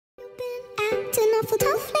shuffled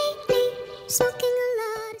off lately, smoking a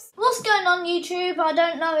lot. What's going on YouTube? I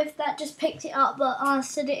don't know if that just picked it up, but I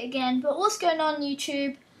said it again. But what's going on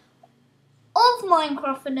YouTube of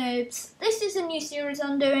Minecraft for Noobs? This is a new series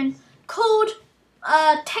I'm doing called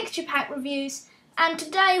Texture Pack Reviews. And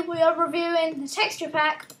today we are reviewing the texture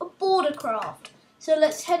pack of Bordercraft. So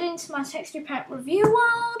let's head into my texture pack review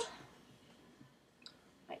world.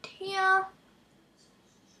 Right here.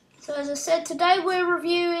 So as I said, today we're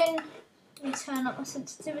reviewing, let me turn up my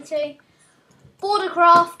sensitivity,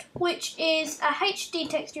 Bordercraft, which is a HD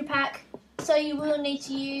texture pack. So you will need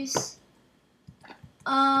to use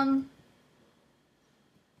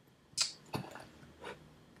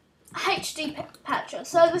HD patcher.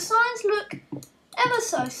 So the signs look ever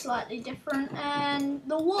so slightly different, and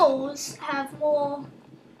the walls have more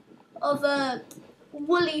of a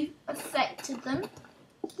woolly effect to them.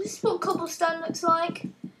 This is what cobblestone looks like,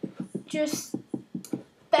 just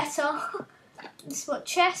better. This is what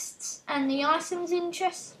chests and the items in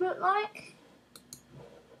chests look like.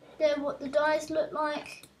 They're what the dies look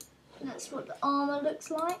like, and that's what the armour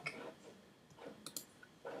looks like.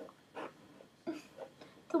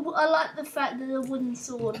 I like the fact that the wooden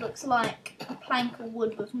sword looks like a plank of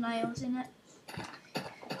wood with nails in it.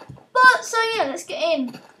 But, so yeah, let's get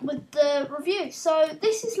in with the review. So,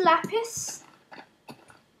 this is lapis.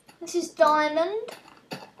 This is diamond.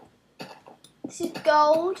 This is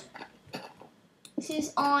gold. This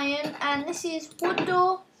is iron. And this is wood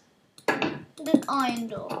door and an iron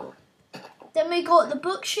door. Then we got the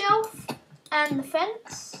bookshelf and the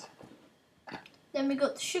fence. Then we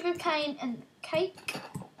got the sugar cane and the cake.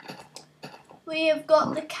 We have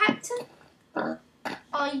got the cactus.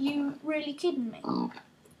 Are you really kidding me?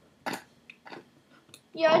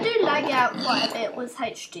 Yeah, I do lag out quite a bit with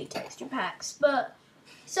HD texture packs, but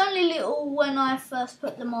it's only little when I first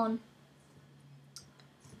put them on.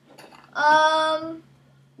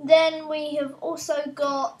 Then we have also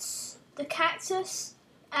got the cactus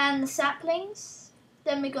and the saplings.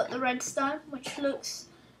 Then we got the redstone, which looks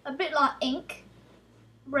a bit like ink,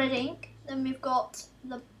 red ink. Then we've got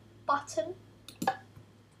the button.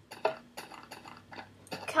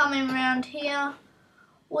 Coming round here,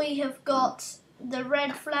 we have got the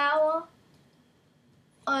red flower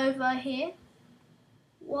over here.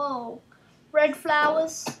 Whoa, red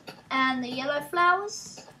flowers and the yellow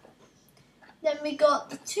flowers. Then we got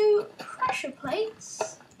the two pressure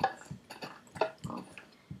plates.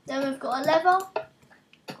 Then we've got a lever,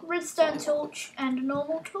 redstone torch and a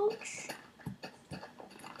normal torch.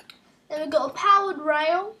 Then we've got a powered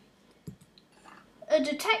rail, a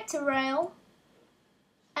detector rail,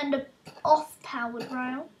 and a off-powered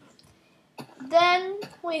rail. Then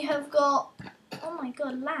we have got, oh my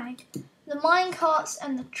god, lag, the minecarts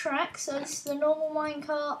and the track. So this is the normal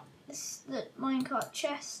minecart, this is the minecart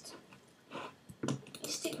chest. You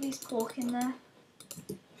stick these pork in there.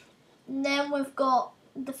 And then we've got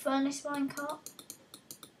the furnace minecart.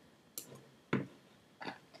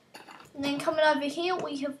 And then coming over here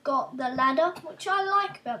we have got the ladder, which I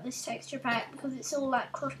like about this texture pack because it's all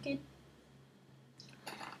like crooked.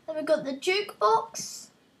 Then we've got the jukebox,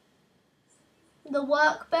 the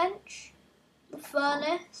workbench, the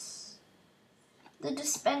furnace, the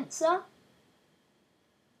dispenser,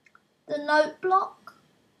 the note block,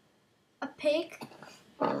 a pig,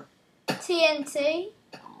 TNT,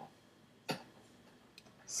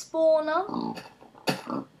 spawner,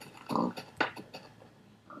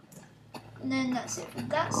 and then that's it for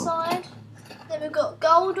that side. Then we've got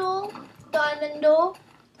gold ore, diamond ore,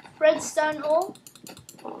 redstone ore,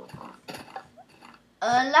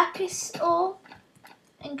 lapis ore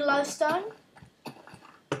and glowstone.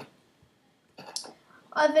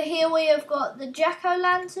 Over here we have got the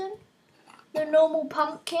jack-o'-lantern, the normal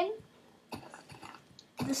pumpkin,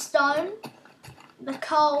 the stone, the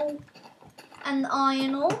coal and the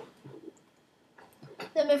iron ore.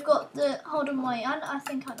 Then we've got the, hold on, wait, I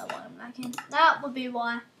think I know why I'm lagging. That would be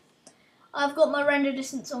why. I've got my render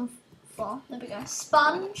distance on 4. There we go.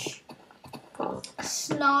 Sponge,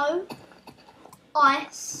 snow,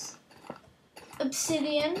 ice,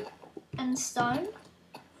 obsidian and stone.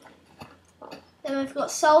 Then we've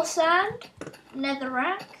got soul sand,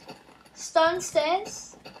 netherrack, stone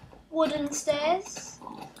stairs, wooden stairs,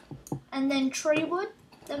 and then tree wood.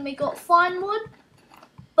 Then we got fine wood,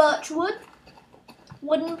 birch wood,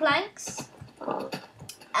 wooden planks,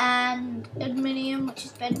 and aluminium, which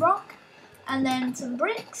is bedrock, and then some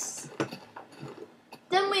bricks.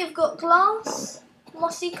 Then we've got glass,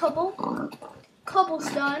 mossy cobble,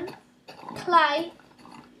 cobblestone, clay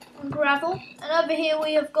and gravel, and over here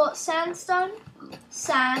we have got sandstone,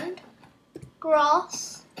 sand,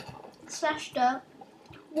 grass / dirt,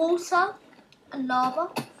 water, and lava.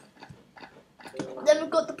 Then we've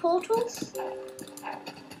got the portals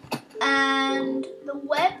and the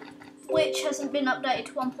web, which hasn't been updated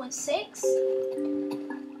to 1.6.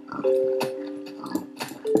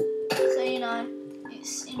 So you know,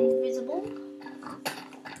 it's invisible.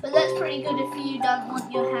 But that's pretty good if you don't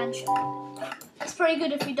want your hand shown. That's pretty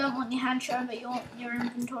good if you don't want your hand shown, but you want your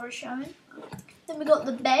inventory showing. Then we got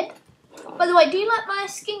the bed. By the way, do you like my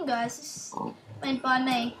skin, guys? This is made by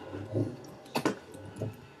me.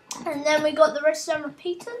 And then we got the redstone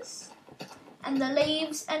repeaters and the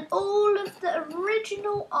leaves and all of the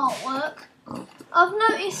original artwork. I've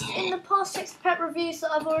noticed in the past Texture Pack reviews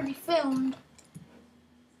that I've already filmed,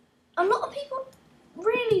 a lot of people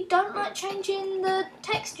really don't like changing the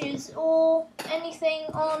textures or anything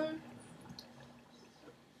on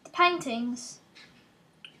the paintings.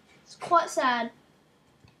 It's quite sad.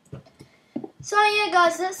 So yeah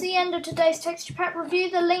guys, that's the end of today's Texture Pack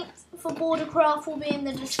review. The link for Bordercraft will be in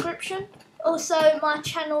the description. Also my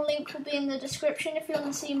channel link will be in the description if you want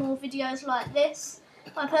to see more videos like this.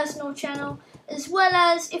 My personal channel. As well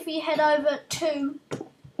as if you head over to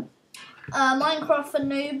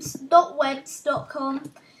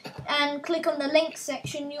minecraftfornoobs.webs.com and click on the links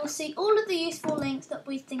section, you'll see all of the useful links that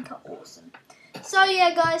we think are awesome. So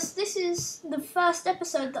yeah guys, this is the first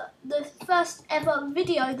episode, the first ever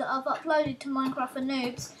video that I've uploaded to Minecraft for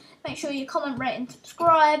Noobs. Make sure you comment, rate and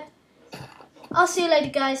subscribe. I'll see you later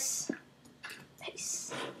guys.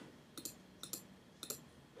 Peace.